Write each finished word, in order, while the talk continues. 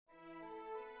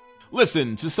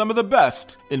Listen to some of the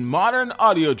best in modern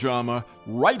audio drama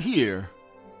right here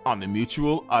on the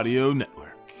Mutual Audio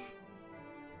Network.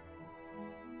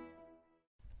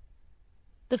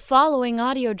 The following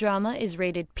audio drama is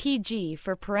rated PG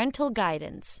for parental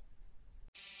guidance.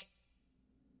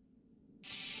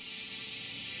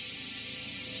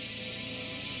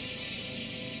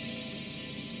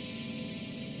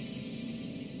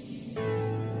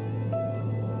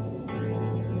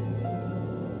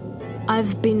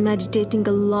 I've been meditating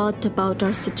a lot about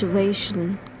our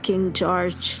situation, King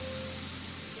George.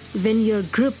 When your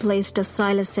group placed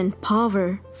Silas in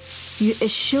power, you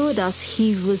assured us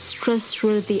he was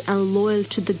trustworthy and loyal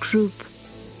to the group.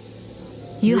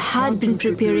 You had been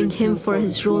preparing him for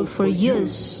his role for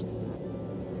years.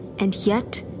 And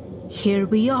yet, here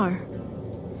we are.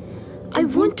 I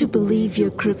want to believe your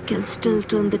group can still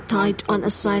turn the tide on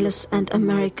Silas and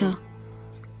America.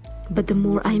 But the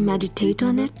more I meditate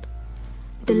on it,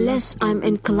 the less I'm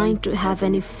inclined to have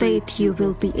any faith you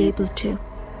will be able to.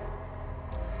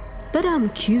 But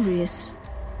I'm curious,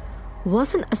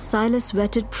 wasn't Silas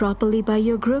vetted properly by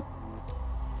your group?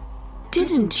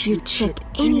 Didn't you check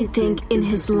anything in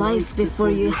his life before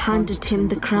you handed him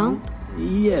the crown?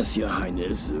 Yes, Your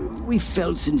Highness. We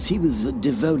felt since he was a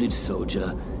devoted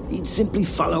soldier, he'd simply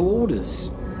follow orders.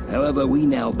 However, we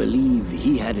now believe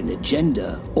he had an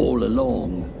agenda all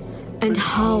along. And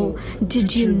how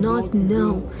did you not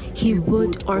know he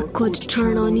would or could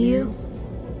turn on you?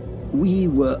 We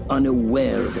were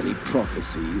unaware of any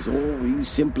prophecies, or he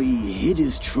simply hid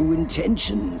his true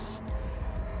intentions.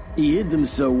 He hid them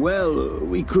so well,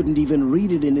 we couldn't even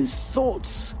read it in his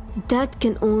thoughts. That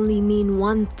can only mean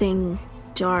one thing,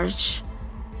 George.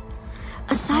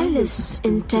 Silas'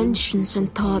 intentions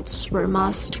and thoughts were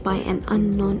masked by an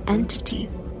unknown entity.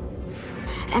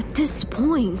 At this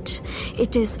point,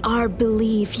 it is our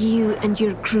belief you and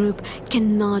your group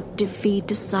cannot defeat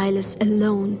Silas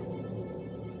alone.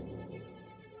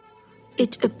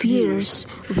 It appears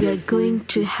we are going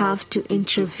to have to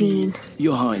intervene.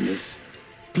 Your Highness,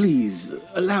 please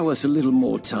allow us a little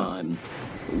more time.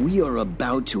 We are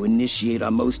about to initiate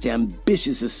our most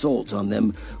ambitious assault on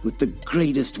them with the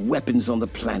greatest weapons on the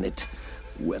planet.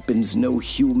 Weapons no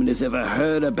human has ever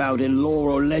heard about in lore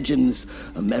or legends.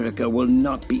 America will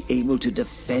not be able to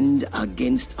defend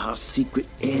against our secret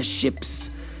airships.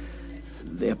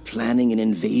 They're planning an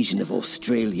invasion of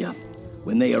Australia.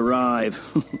 When they arrive,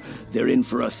 they're in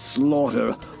for a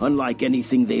slaughter unlike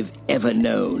anything they've ever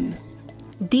known.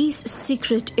 These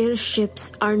secret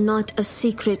airships are not a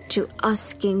secret to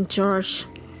us, King George.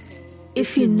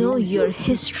 If you know your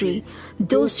history,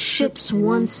 those ships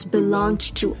once belonged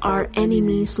to our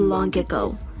enemies long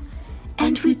ago,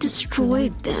 and we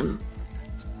destroyed them.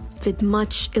 With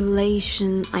much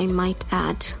elation, I might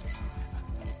add.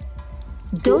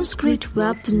 Those great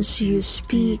weapons you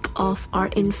speak of are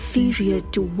inferior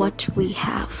to what we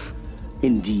have.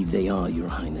 Indeed they are, Your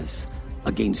Highness.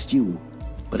 Against you.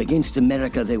 But against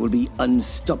America they will be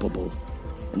unstoppable.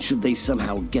 And should they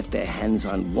somehow get their hands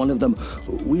on one of them,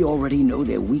 we already know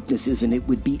their weaknesses and it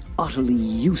would be utterly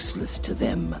useless to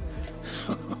them.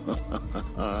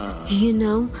 You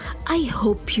know, I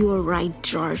hope you are right,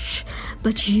 George.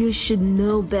 But you should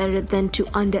know better than to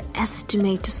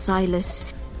underestimate Silas.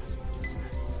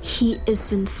 He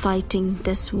isn't fighting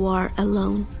this war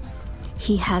alone.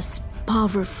 He has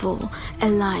powerful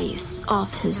allies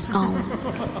of his own.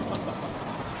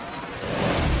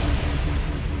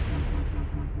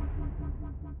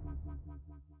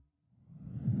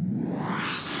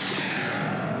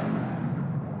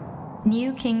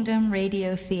 New Kingdom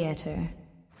Radio Theater.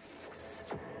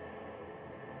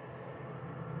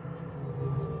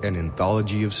 An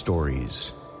anthology of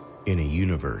stories in a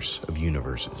universe of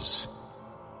universes.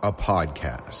 A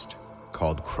podcast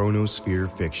called Chronosphere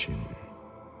Fiction.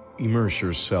 Immerse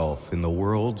yourself in the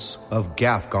worlds of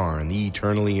Gafgarn the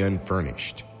Eternally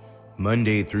Unfurnished.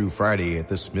 Monday through Friday at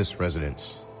the Smith's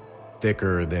residence.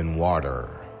 Thicker than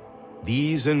water.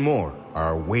 These and more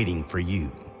are waiting for you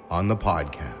on the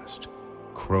podcast.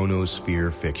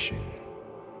 Chronosphere Fiction.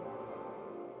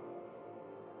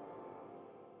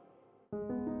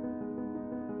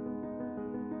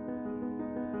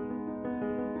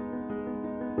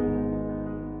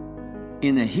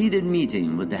 In a heated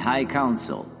meeting with the High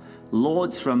Council,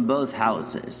 lords from both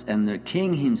houses and the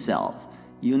king himself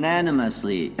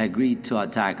unanimously agreed to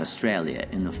attack Australia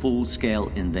in a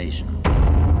full-scale invasion.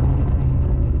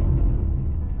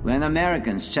 When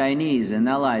Americans, Chinese, and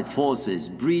Allied forces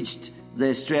breached the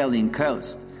Australian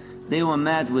coast, they were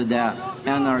met with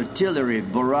an artillery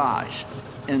barrage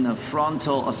in a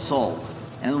frontal assault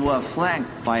and were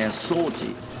flanked by a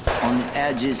sortie on the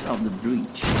edges of the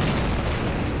breach.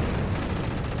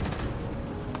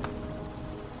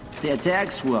 The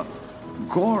attacks were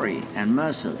gory and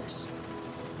merciless,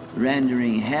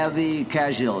 rendering heavy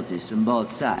casualties on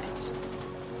both sides.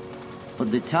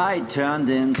 But the tide turned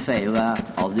in favor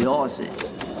of the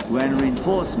Aussies when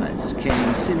reinforcements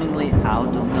came seemingly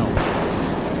out of nowhere.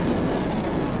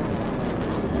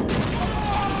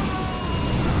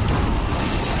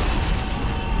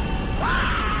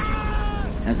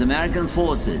 As American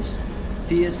forces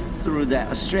pierced through the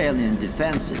Australian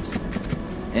defenses,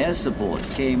 air support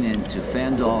came in to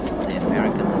fend off the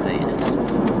American invaders.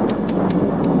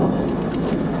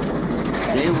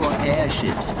 They were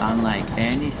airships unlike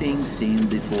anything seen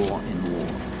before in war.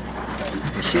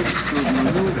 The ships could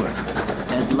maneuver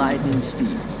at lightning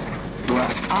speed, were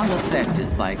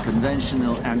unaffected by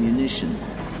conventional ammunition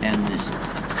and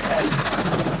missiles.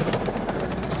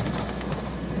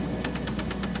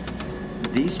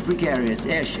 These precarious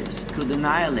airships could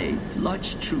annihilate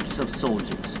large troops of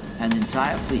soldiers and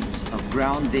entire fleets of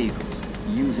ground vehicles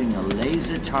using a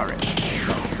laser turret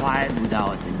that fired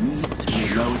without the need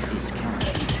to reload its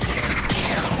cannons.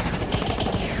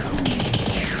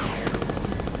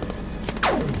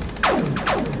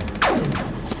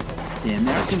 The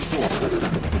American forces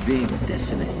were being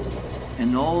decimated,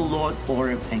 and all Lord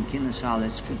Oreb and King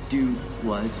Osiris could do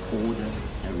was order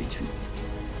a retreat.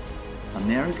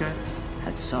 America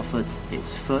had suffered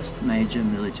its first major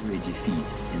military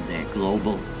defeat in their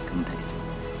global campaign.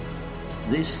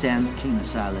 This sent King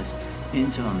Osiris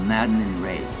into a maddening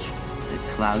rage that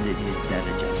clouded his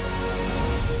better judgment.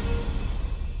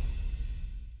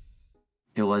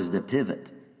 It was the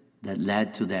pivot that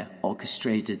led to the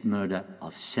orchestrated murder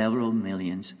of several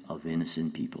millions of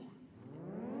innocent people.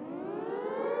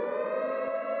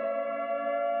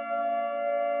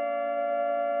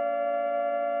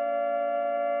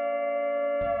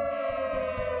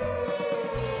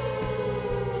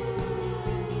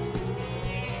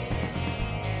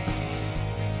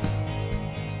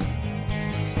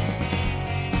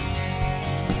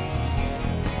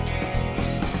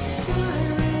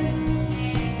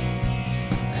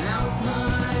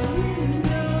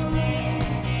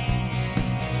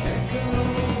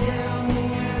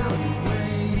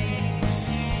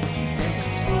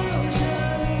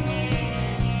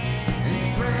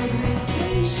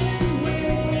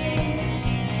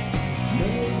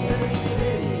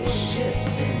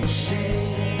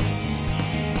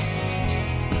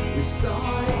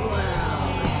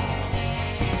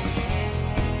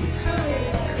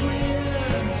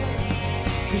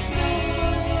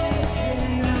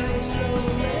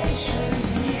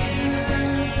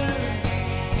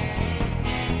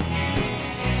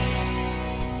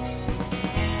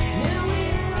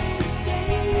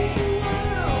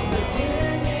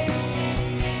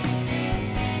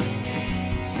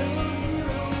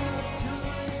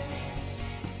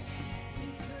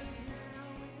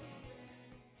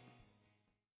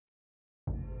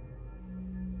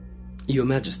 Your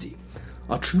Majesty,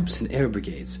 our troops and air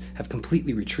brigades have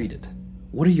completely retreated.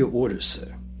 What are your orders,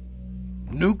 sir?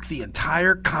 Nuke the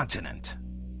entire continent.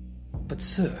 But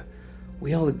sir,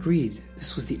 we all agreed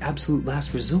this was the absolute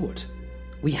last resort.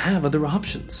 We have other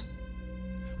options.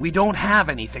 We don't have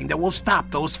anything that will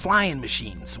stop those flying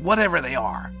machines, whatever they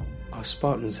are. Our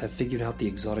Spartans have figured out the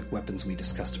exotic weapons we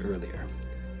discussed earlier.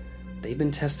 They've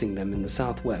been testing them in the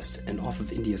southwest and off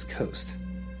of India's coast.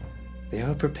 They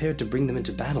are prepared to bring them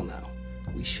into battle now.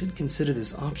 We should consider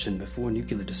this option before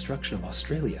nuclear destruction of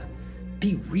Australia.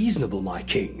 Be reasonable, my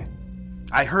king.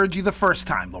 I heard you the first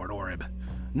time, Lord Oreb.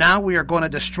 Now we are going to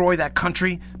destroy that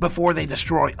country before they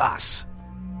destroy us.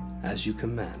 As you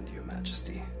command, Your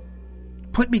Majesty.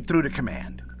 Put me through to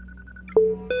command.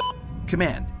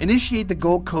 Command, initiate the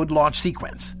Gold Code launch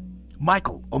sequence.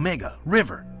 Michael, Omega,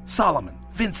 River, Solomon,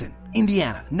 Vincent,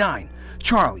 Indiana, 9.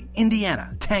 Charlie,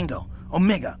 Indiana, Tango,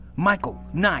 Omega, Michael,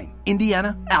 9.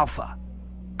 Indiana, Alpha.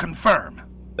 Confirm.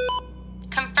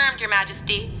 Confirmed, Your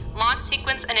Majesty. Launch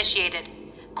sequence initiated.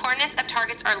 Coordinates of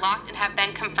targets are locked and have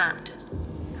been confirmed.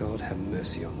 God have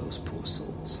mercy on those poor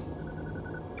souls.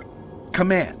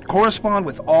 Command, correspond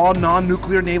with all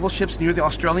non-nuclear naval ships near the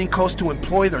Australian coast to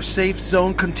employ their safe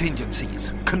zone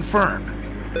contingencies. Confirm.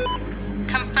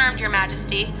 Confirmed, Your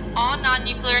Majesty. All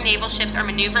non-nuclear naval ships are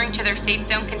maneuvering to their safe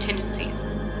zone contingencies.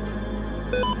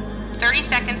 30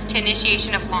 seconds to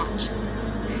initiation of launch.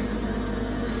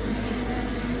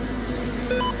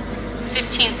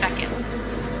 15 seconds.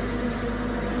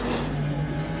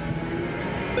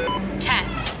 10,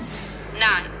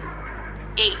 9,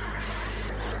 8,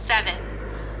 7,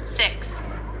 6,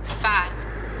 5,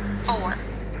 4,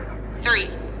 3,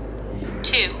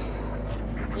 2,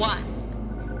 1.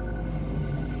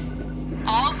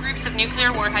 All groups of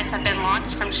nuclear warheads have been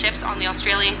launched from ships on the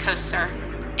Australian coast, sir.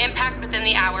 Impact within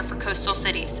the hour for coastal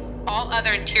cities. All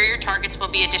other interior targets will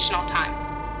be additional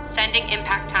time. Sending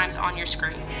impact times on your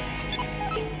screen.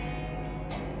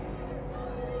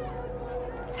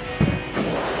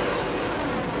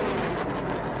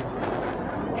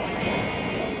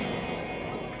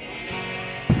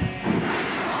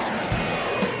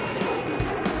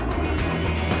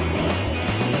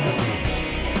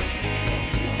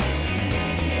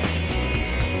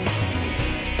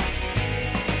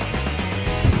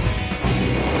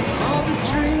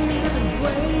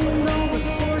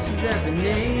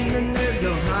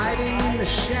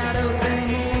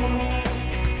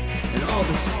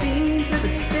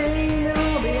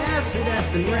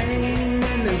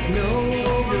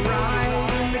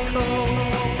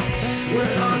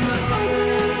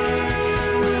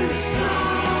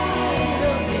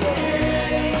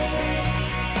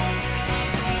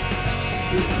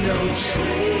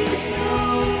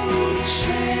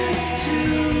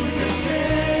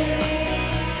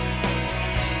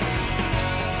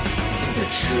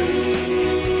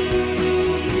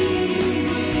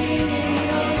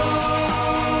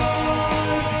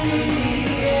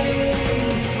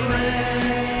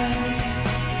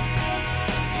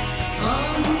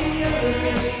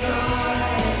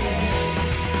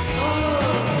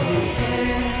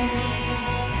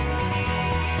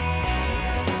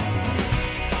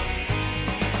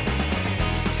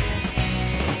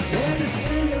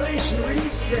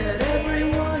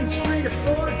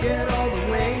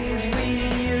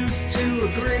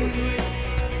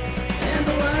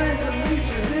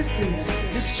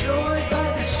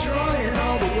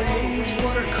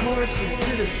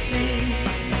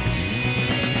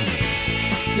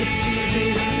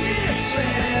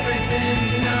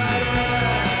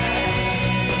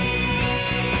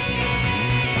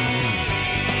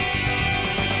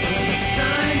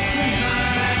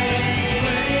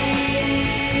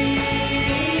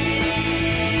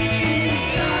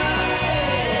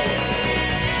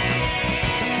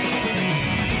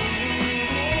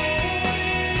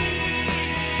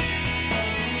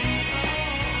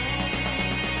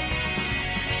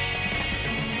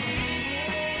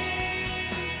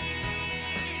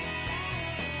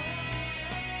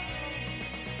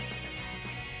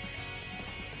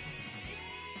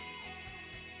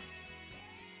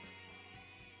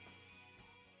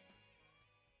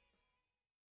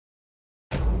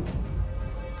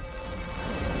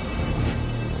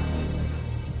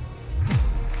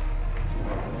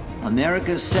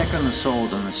 America's second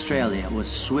assault on Australia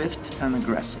was swift and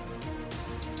aggressive.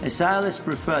 Asilas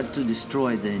preferred to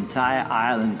destroy the entire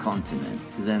island continent,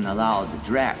 then allow the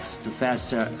Dracs to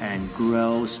fester and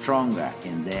grow stronger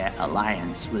in their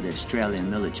alliance with the Australian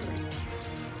military.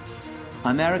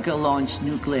 America launched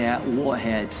nuclear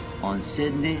warheads on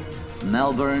Sydney,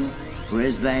 Melbourne,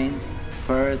 Brisbane,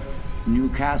 Perth,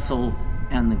 Newcastle,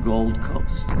 and the Gold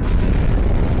Coast.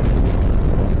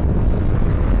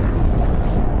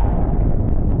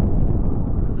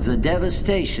 The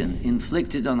devastation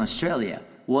inflicted on Australia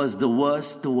was the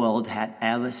worst the world had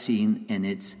ever seen in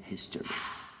its history.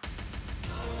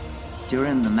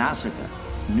 During the massacre,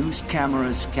 news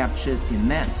cameras captured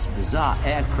immense, bizarre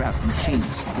aircraft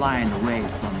machines flying away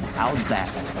from the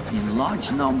outback in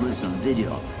large numbers on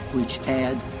video, which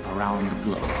aired around the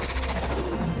globe.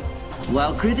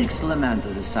 While critics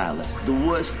lamented Asilas, the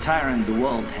worst tyrant the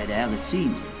world had ever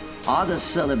seen, others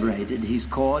celebrated his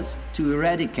cause to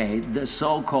eradicate the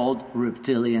so-called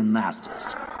reptilian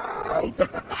masters.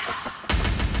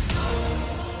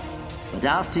 But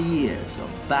after years of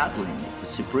battling for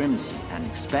supremacy and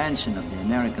expansion of the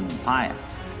American empire,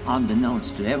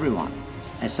 unbeknownst to everyone,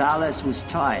 Asilas was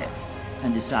tired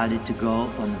and decided to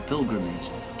go on a pilgrimage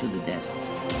to the desert.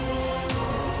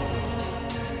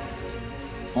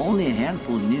 Only a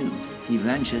handful knew he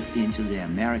ventured into the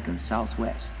American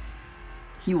Southwest.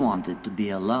 He wanted to be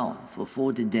alone for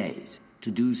 40 days to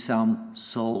do some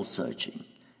soul-searching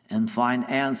and find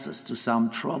answers to some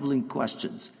troubling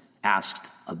questions asked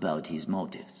about his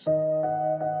motives.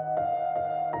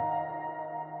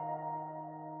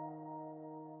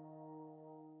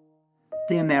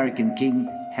 The American king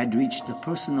had reached a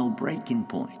personal breaking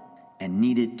point and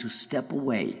needed to step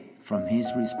away from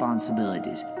his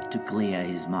responsibilities to clear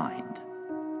his mind.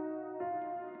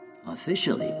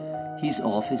 Officially, his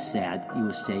office said he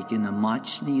was taking a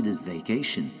much-needed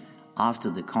vacation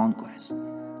after the conquest,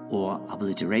 or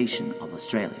obliteration of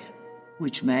Australia,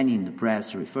 which many in the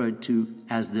press referred to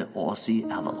as the Aussie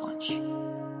Avalanche.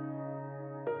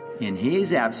 In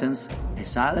his absence,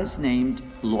 Asilas named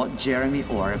Lord Jeremy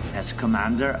Orb as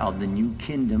commander of the new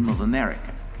Kingdom of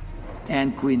America,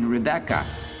 and Queen Rebecca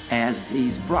as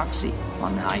his proxy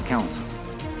on the High Council.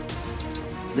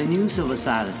 The news of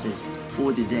Osiris'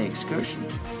 40-day excursion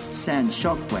sent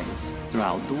shockwaves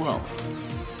throughout the world.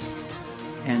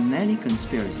 And many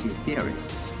conspiracy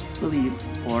theorists believed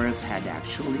Oreb had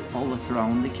actually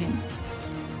overthrown the king.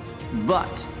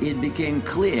 But it became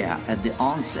clear at the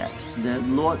onset that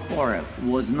Lord Oreb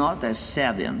was not as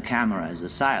savvy on camera as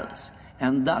Osiris,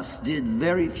 and thus did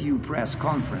very few press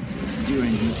conferences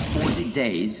during his 40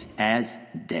 days as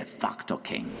de facto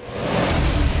king.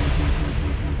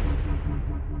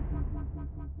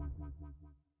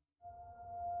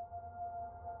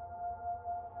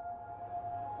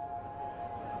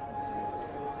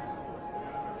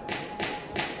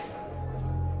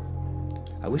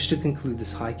 I wish to conclude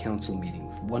this High Council meeting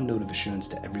with one note of assurance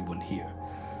to everyone here.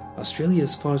 Australia,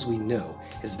 as far as we know,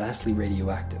 is vastly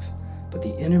radioactive, but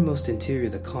the innermost interior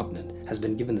of the continent has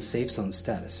been given the safe zone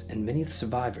status, and many of the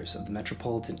survivors of the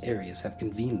metropolitan areas have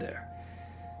convened there.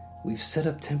 We've set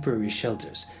up temporary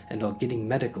shelters and are getting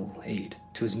medical aid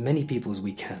to as many people as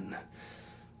we can.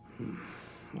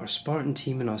 Our Spartan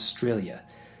team in Australia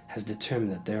has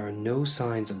determined that there are no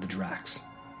signs of the Drax.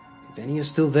 If any are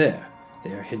still there,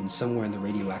 they are hidden somewhere in the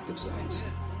radioactive zones.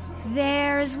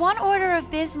 There's one order of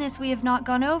business we have not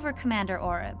gone over, Commander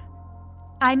Oreb.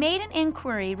 I made an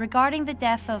inquiry regarding the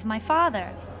death of my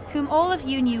father, whom all of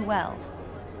you knew well.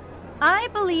 I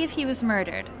believe he was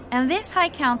murdered, and this High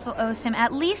Council owes him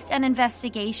at least an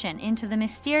investigation into the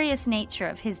mysterious nature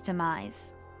of his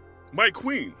demise. My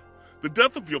queen, the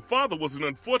death of your father was an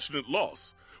unfortunate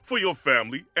loss for your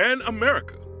family and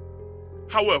America.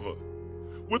 However,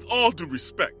 with all due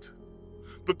respect,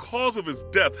 the cause of his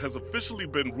death has officially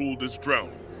been ruled as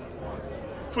drowning.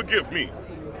 Forgive me,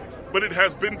 but it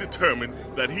has been determined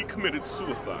that he committed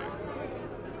suicide.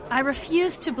 I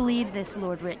refuse to believe this,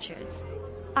 Lord Richards.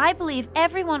 I believe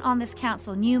everyone on this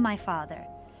council knew my father.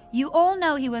 You all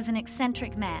know he was an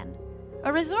eccentric man,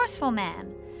 a resourceful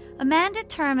man, a man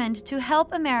determined to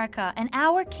help America and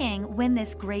our king win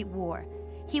this great war.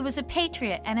 He was a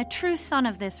patriot and a true son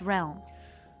of this realm.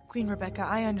 Queen Rebecca,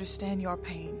 I understand your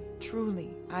pain.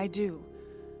 Truly, I do.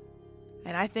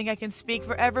 And I think I can speak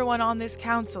for everyone on this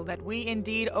council that we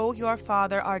indeed owe your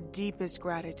father our deepest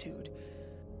gratitude.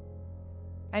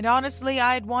 And honestly,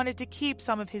 I had wanted to keep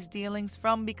some of his dealings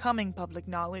from becoming public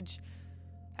knowledge,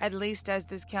 at least as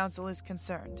this council is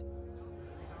concerned.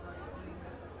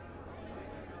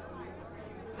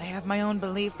 I have my own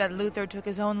belief that Luther took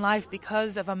his own life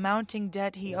because of a mounting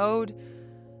debt he owed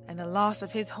and the loss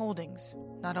of his holdings,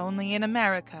 not only in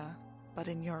America, but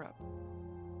in Europe.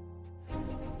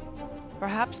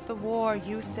 Perhaps the war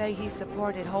you say he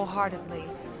supported wholeheartedly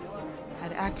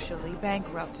had actually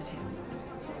bankrupted him.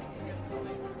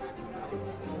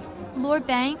 Lord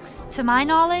Banks, to my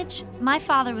knowledge, my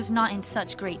father was not in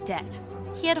such great debt.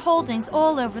 He had holdings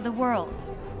all over the world.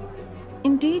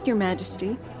 Indeed, Your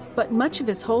Majesty, but much of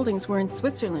his holdings were in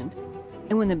Switzerland,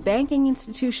 and when the banking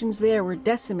institutions there were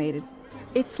decimated,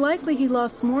 it's likely he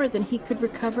lost more than he could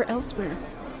recover elsewhere.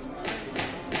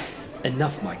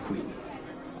 Enough, my queen.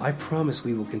 I promise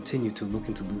we will continue to look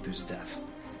into Luther's death.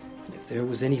 And if there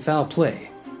was any foul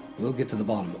play, we'll get to the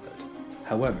bottom of it.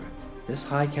 However, this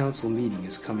High Council meeting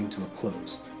is coming to a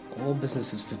close. All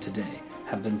businesses for today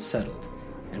have been settled,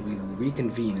 and we will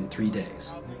reconvene in 3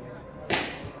 days.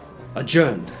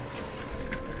 Adjourned.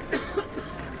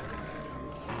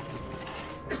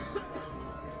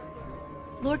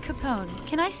 Lord Capone,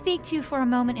 can I speak to you for a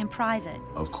moment in private?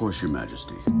 Of course, Your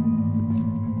Majesty.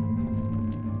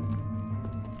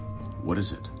 What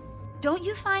is it? Don't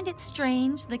you find it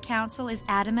strange the council is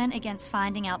adamant against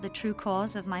finding out the true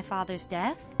cause of my father's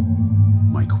death?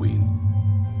 My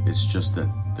queen, it's just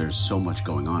that there's so much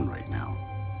going on right now.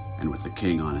 And with the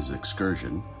king on his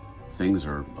excursion, things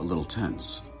are a little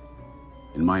tense.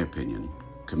 In my opinion,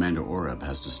 Commander Oreb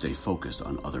has to stay focused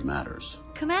on other matters.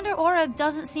 Commander Oreb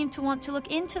doesn't seem to want to look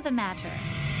into the matter.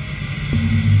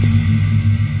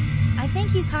 I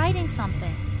think he's hiding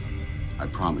something. I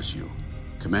promise you,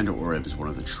 Commander Oreb is one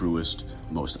of the truest,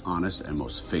 most honest, and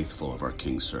most faithful of our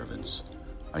king's servants.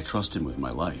 I trust him with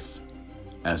my life,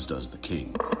 as does the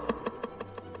king.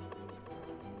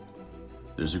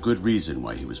 There's a good reason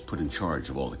why he was put in charge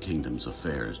of all the kingdom's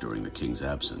affairs during the king's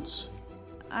absence.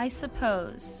 I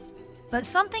suppose. But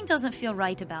something doesn't feel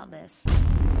right about this.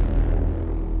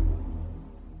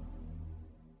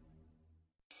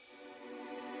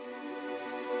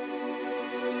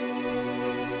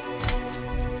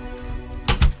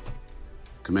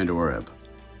 Commander Oreb,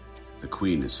 the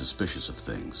Queen is suspicious of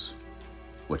things.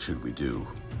 What should we do?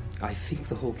 I think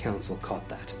the whole council caught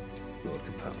that, Lord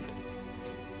Capone.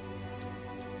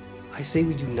 I say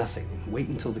we do nothing and wait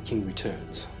until the king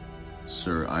returns.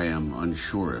 Sir, I am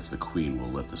unsure if the Queen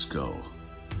will let this go.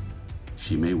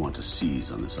 She may want to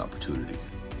seize on this opportunity.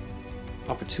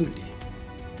 Opportunity?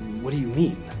 What do you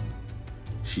mean?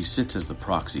 She sits as the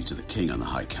proxy to the king on the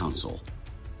High Council.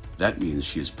 That means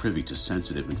she is privy to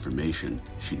sensitive information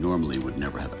she normally would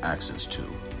never have access to.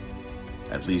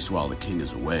 At least while the king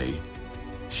is away,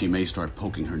 she may start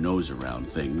poking her nose around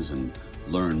things and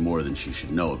learn more than she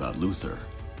should know about Luther.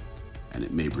 And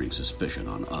it may bring suspicion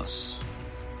on us.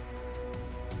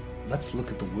 Let's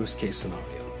look at the worst-case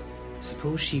scenario.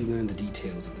 Suppose she learned the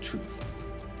details of the truth.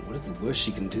 What is the worst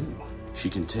she can do?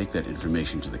 She can take that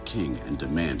information to the king and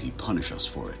demand he punish us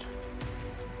for it.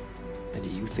 And do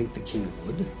you think the king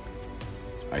would?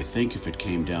 I think if it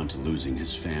came down to losing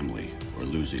his family, or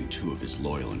losing 2 of his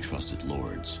loyal and trusted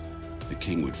lords, the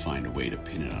king would find a way to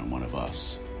pin it on one of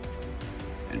us,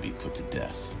 and be put to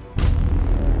death.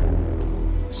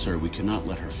 Sir, we cannot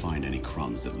let her find any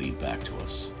crumbs that lead back to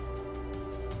us.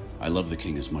 I love the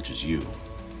king as much as you,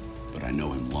 but I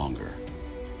know him longer,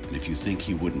 and if you think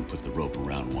he wouldn't put the rope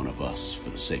around one of us for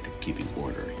the sake of keeping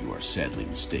order, you are sadly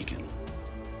mistaken.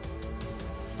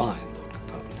 Fine, Lord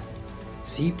Capone.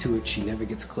 See to it she never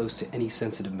gets close to any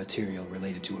sensitive material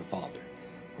related to her father.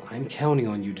 I'm counting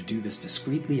on you to do this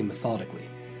discreetly and methodically.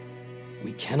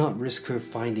 We cannot risk her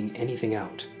finding anything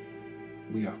out.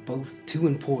 We are both too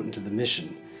important to the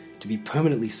mission to be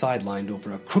permanently sidelined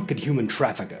over a crooked human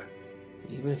trafficker,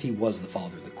 even if he was the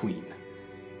father of the Queen.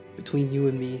 Between you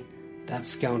and me, that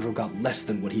scoundrel got less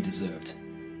than what he deserved.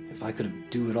 If I could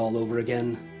do it all over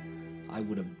again, I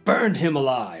would have burned him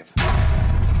alive.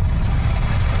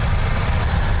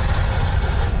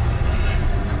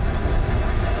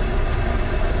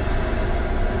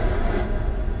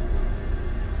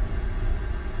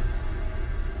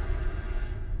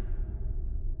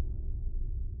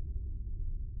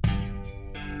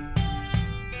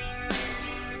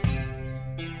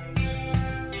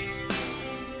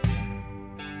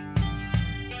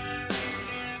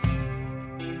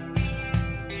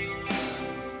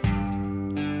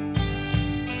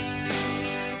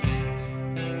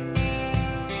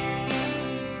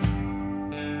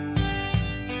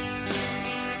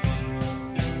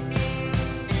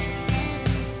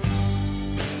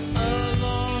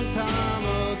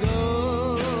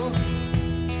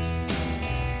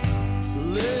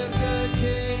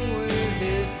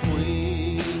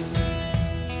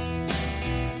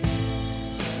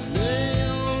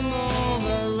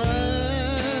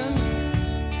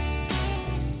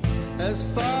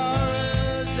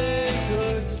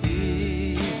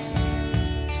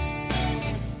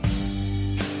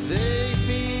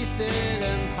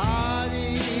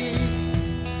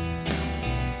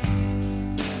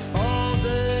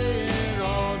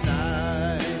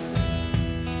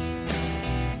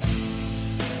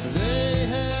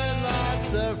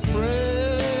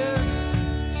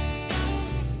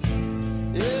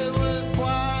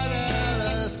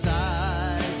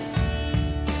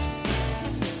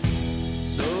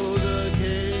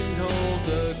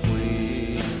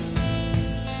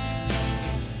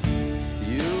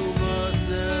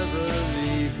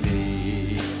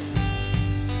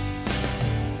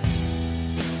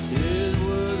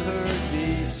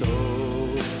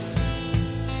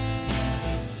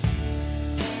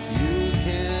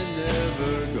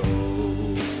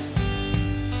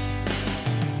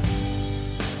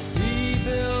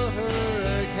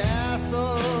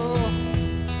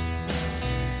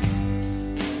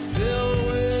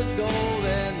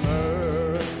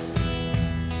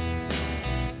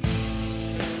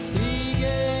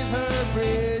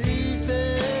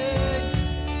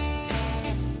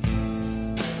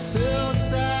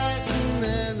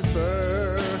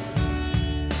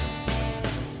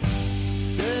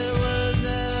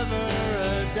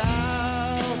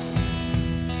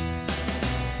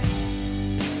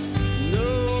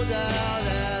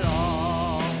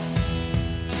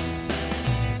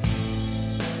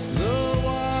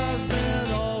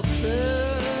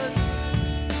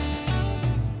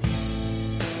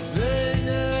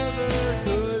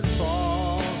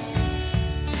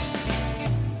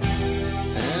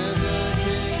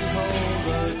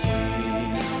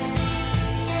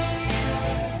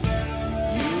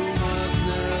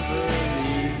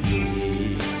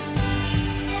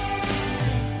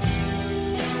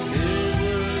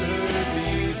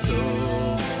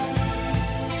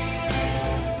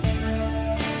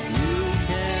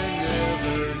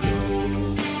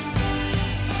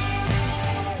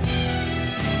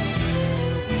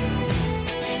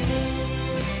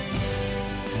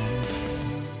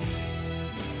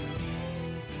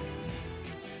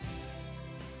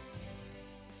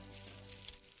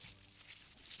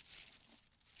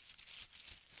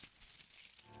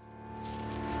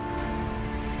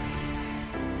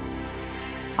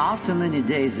 After many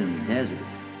days in the desert,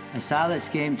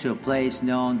 Asilas came to a place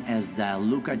known as the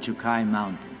Lukachukai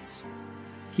Mountains.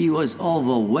 He was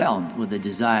overwhelmed with the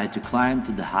desire to climb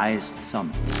to the highest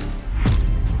summit.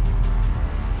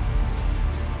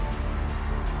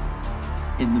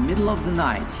 In the middle of the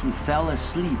night, he fell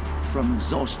asleep from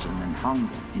exhaustion and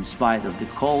hunger in spite of the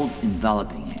cold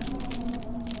enveloping him.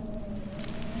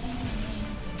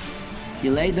 He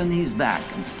laid on his back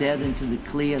and stared into the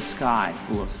clear sky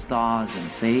full of stars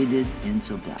and faded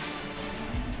into black.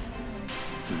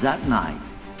 That night,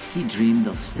 he dreamed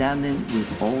of standing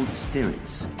with old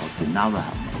spirits of the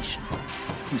Navajo Nation,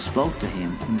 who spoke to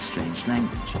him in a strange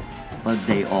language, but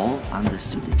they all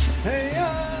understood each other.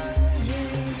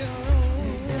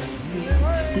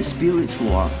 The spirits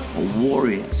were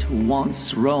warriors who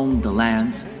once roamed the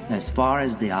lands as far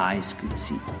as the eyes could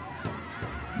see.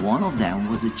 One of them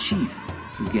was a chief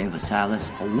who gave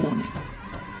Asilas a warning.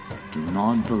 Do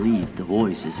not believe the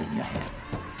voices in your head,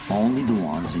 only the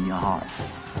ones in your heart.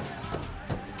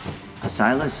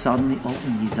 Asilas suddenly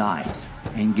opened his eyes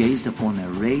and gazed upon a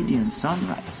radiant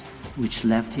sunrise, which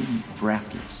left him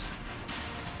breathless.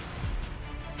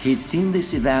 He'd seen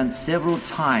this event several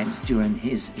times during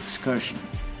his excursion,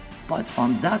 but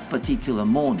on that particular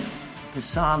morning, the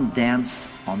sun danced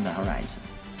on the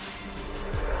horizon.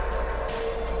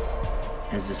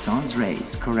 As the sun's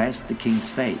rays caressed the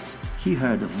king's face, he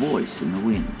heard a voice in the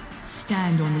wind.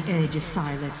 Stand on the edge,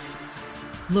 Asilas.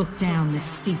 Look down this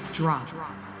steep drop.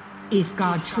 If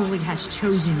God truly has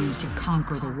chosen you to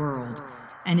conquer the world,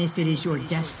 and if it is your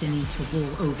destiny to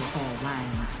rule over all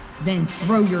lands, then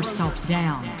throw yourself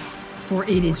down. For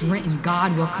it is written,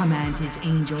 God will command his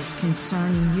angels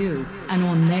concerning you, and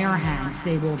on their hands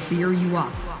they will bear you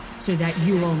up, so that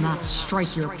you will not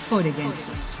strike your foot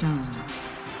against a stone.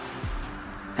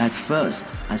 At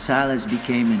first, Asilas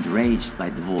became enraged by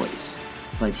the voice,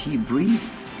 but he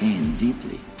breathed in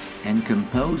deeply and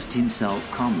composed himself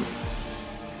calmly.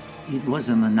 It was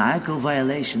a maniacal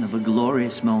violation of a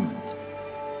glorious moment.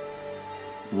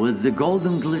 With the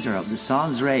golden glitter of the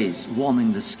sun's rays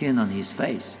warming the skin on his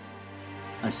face,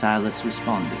 Asilas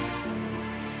responded,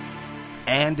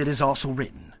 And it is also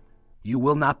written, you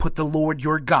will not put the Lord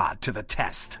your God to the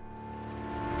test.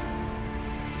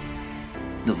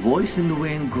 The voice in the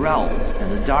wind growled,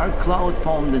 and a dark cloud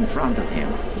formed in front of him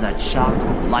that shot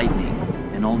lightning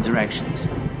in all directions.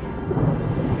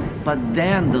 But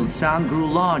then the sun grew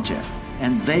larger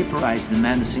and vaporized the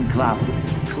menacing cloud,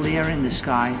 clearing the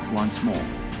sky once more.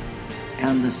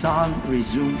 And the sun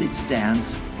resumed its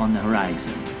dance on the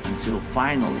horizon until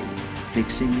finally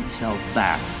fixing itself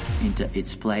back into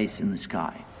its place in the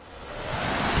sky.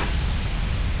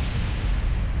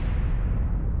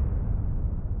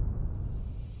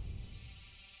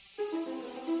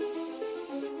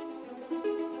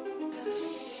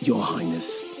 Your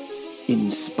Highness,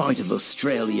 in spite of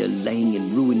Australia laying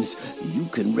in ruins, you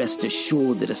can rest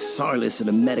assured that Asilas and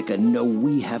America know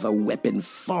we have a weapon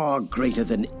far greater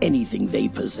than anything they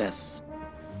possess.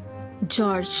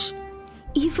 George,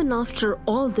 even after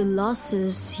all the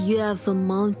losses you have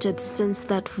amounted since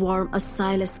that worm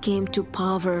Asilas came to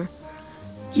power,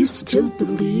 you still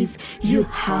believe you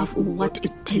have what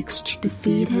it takes to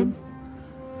defeat him?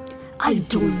 I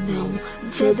don't know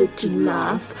whether to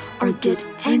laugh or get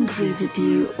angry with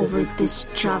you over this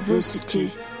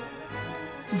travesty.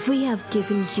 We have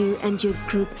given you and your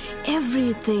group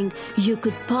everything you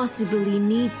could possibly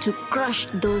need to crush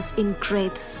those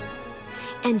ingrates.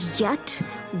 And yet,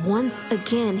 once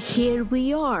again, here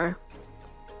we are.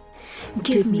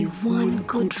 Give me one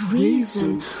good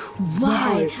reason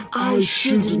why I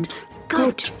shouldn't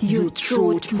cut your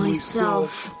throat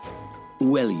myself.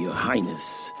 Well, Your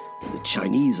Highness, the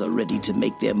Chinese are ready to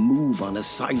make their move on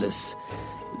Asilas.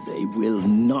 They will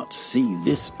not see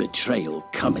this betrayal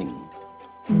coming.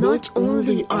 Not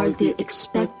only are they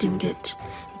expecting it,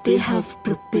 they have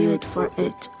prepared for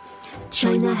it.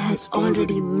 China has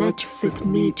already met with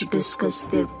me to discuss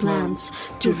their plans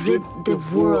to rid the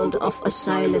world of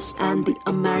Asilas and the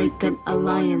American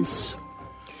alliance.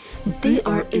 They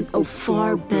are in a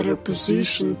far better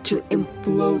position to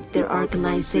implode their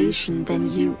organization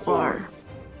than you are.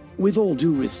 With all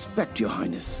due respect, Your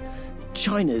Highness,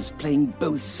 China is playing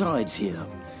both sides here.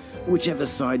 Whichever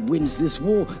side wins this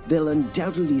war, they'll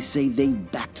undoubtedly say they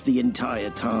backed the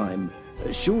entire time.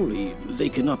 Surely they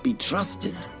cannot be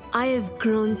trusted. I have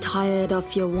grown tired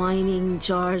of your whining,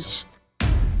 George.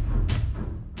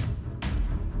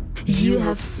 You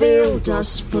have failed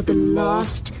us for the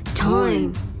last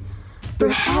time.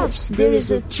 Perhaps there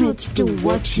is a truth to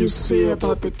what you say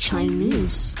about the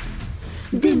Chinese.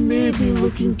 They may be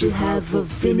looking to have a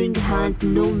winning hand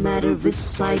no matter which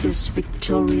side is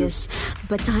victorious,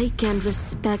 but I can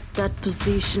respect that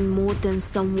position more than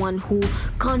someone who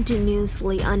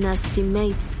continuously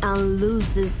underestimates and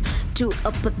loses to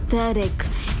a pathetic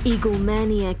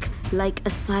egomaniac like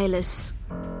Asilas.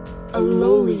 A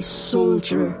lowly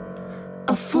soldier,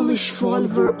 a foolish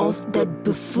follower of that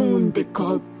buffoon they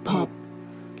call Pop.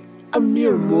 A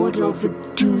mere mortal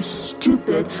with two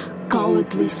stupid,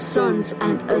 cowardly sons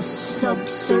and a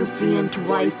subservient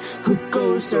wife who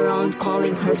goes around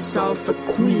calling herself a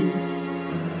queen.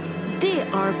 They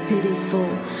are pitiful.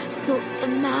 So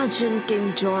imagine,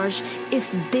 King George,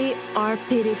 if they are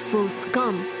pitiful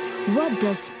scum, what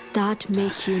does that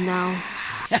make you now?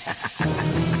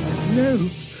 No,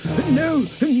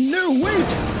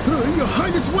 wait! Your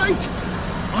Highness, wait!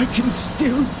 I can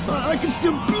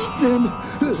still beat them!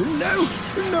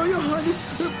 No, Your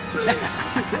Highness, please!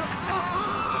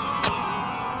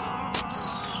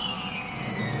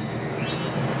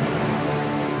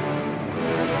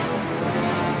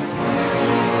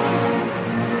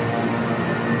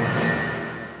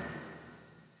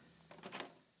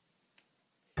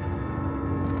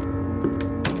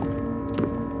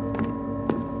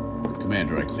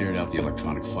 Commander, I cleared out the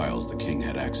electronic files the King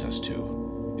had access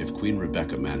to. If Queen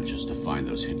Rebecca manages to find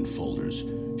those hidden folders,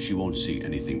 she won't see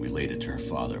anything related to her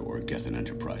father or Gethin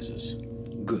Enterprises.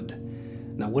 Good.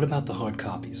 Now what about the hard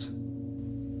copies?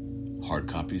 Hard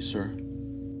copies, sir?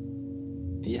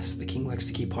 Yes, the King likes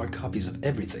to keep hard copies of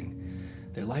everything.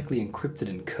 They're likely encrypted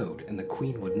in code, and the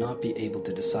Queen would not be able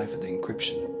to decipher the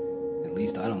encryption. At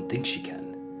least I don't think she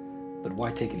can. But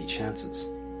why take any chances?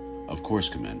 Of course,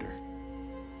 Commander.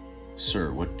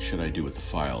 Sir, what should I do with the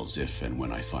files if and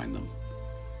when I find them?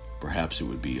 Perhaps it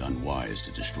would be unwise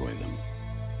to destroy them.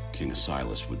 King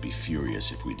Asilas would be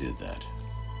furious if we did that.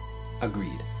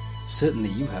 Agreed. Certainly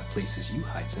you have places you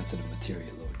hide sensitive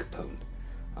material, Lord Capone.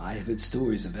 I have heard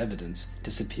stories of evidence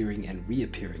disappearing and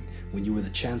reappearing when you were the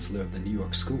Chancellor of the New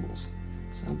York schools.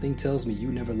 Something tells me you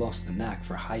never lost the knack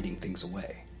for hiding things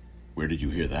away. Where did you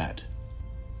hear that?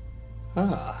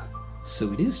 Ah,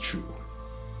 so it is true.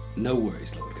 No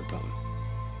worries, Lord Capone.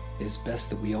 It is best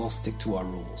that we all stick to our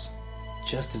roles,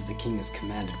 just as the King has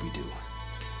commanded we do.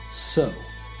 So,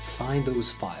 find those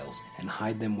files and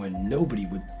hide them where nobody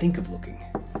would think of looking.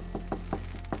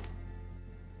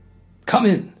 Come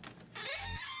in!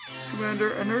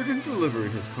 Commander, an urgent delivery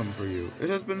has come for you. It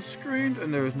has been screened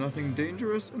and there is nothing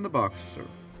dangerous in the box, sir.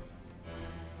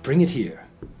 Bring it here.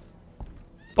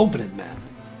 Open it, man.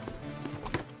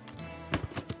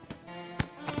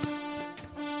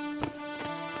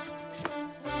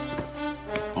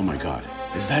 Oh my God,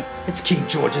 is that... It's King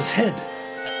George's head!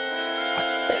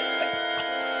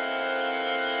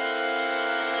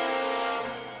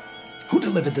 Who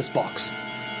delivered this box?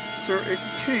 Sir, it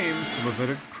came from a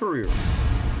vetted courier.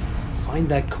 Find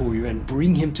that courier and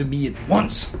bring him to me at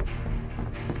once!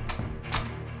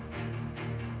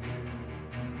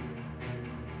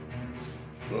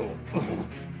 Who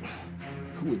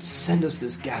would send us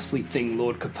this ghastly thing,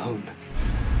 Lord Capone?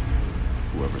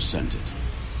 Whoever sent it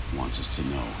wants us to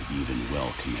know even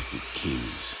well-connected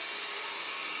kings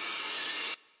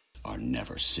are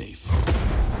never safe.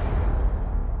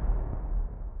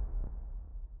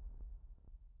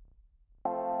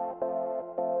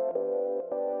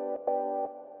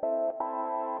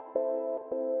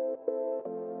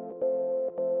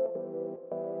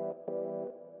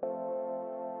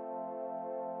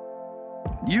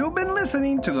 You've been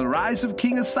listening to The Rise of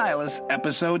King Asilas,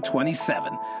 Episode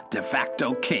 27, De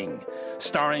Facto King,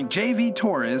 starring J.V.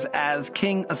 Torres as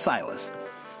King Asilas,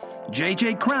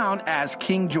 J.J. Crown as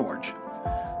King George,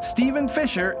 Stephen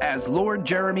Fisher as Lord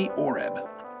Jeremy Oreb,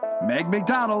 Meg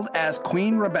McDonald as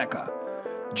Queen Rebecca,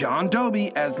 John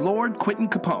Dobie as Lord Quentin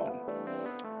Capone,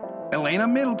 Elena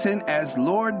Middleton as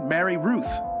Lord Mary Ruth,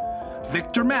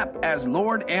 Victor Mapp as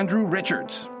Lord Andrew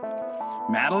Richards,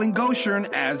 Madeline Goshern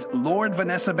as Lord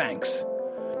Vanessa Banks,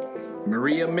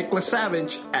 Maria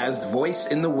Miklasavage as Voice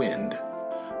in the Wind,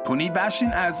 Puneet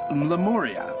Bashan as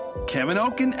Lemuria, Kevin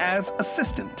Oken as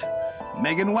Assistant,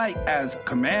 Megan White as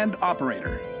Command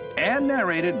Operator, and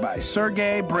narrated by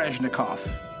Sergei Brezhnikov.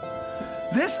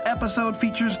 This episode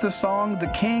features the song The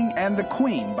King and the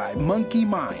Queen by Monkey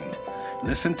Mind.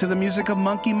 Listen to the music of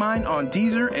Monkey Mind on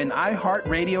Deezer and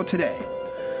iHeartRadio today.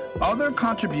 Other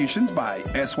contributions by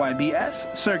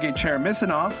SYBS, Sergei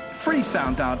Cheremisinov,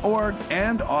 Freesound.org,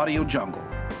 and Audio Jungle.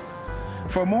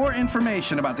 For more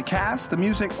information about the cast, the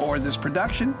music, or this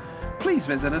production, please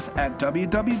visit us at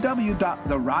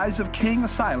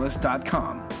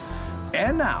www.theriseofkingasilas.com.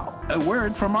 And now, a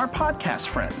word from our podcast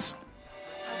friends.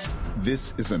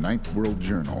 This is a Ninth World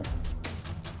Journal.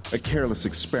 A careless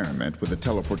experiment with a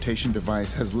teleportation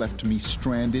device has left me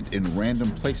stranded in random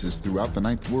places throughout the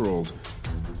Ninth World.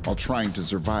 While trying to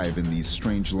survive in these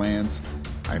strange lands,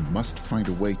 I must find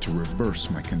a way to reverse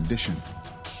my condition.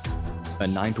 A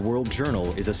Ninth World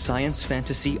Journal is a science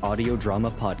fantasy audio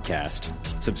drama podcast.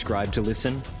 Subscribe to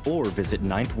listen or visit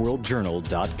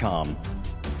ninthworldjournal.com.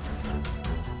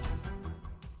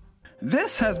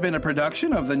 This has been a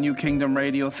production of the New Kingdom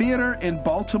Radio Theater in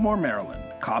Baltimore, Maryland.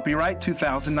 Copyright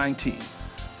 2019.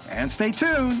 And stay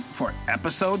tuned for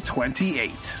episode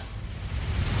 28.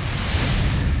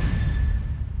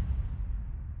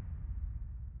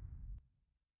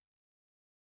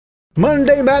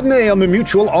 Monday Matinee on the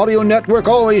Mutual Audio Network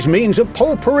always means a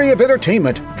potpourri of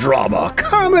entertainment, drama,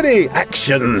 comedy,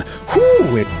 action.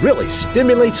 Whew, it really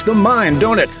stimulates the mind,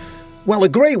 don't it? Well, a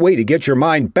great way to get your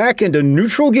mind back into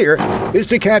neutral gear is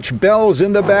to catch Bells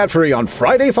in the Bat Free on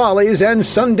Friday Follies and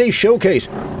Sunday Showcase.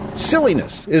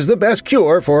 Silliness is the best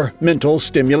cure for mental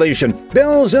stimulation.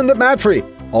 Bells in the Bat Free,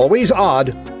 always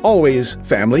odd, always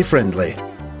family friendly.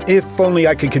 If only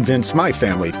I could convince my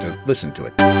family to listen to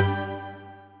it.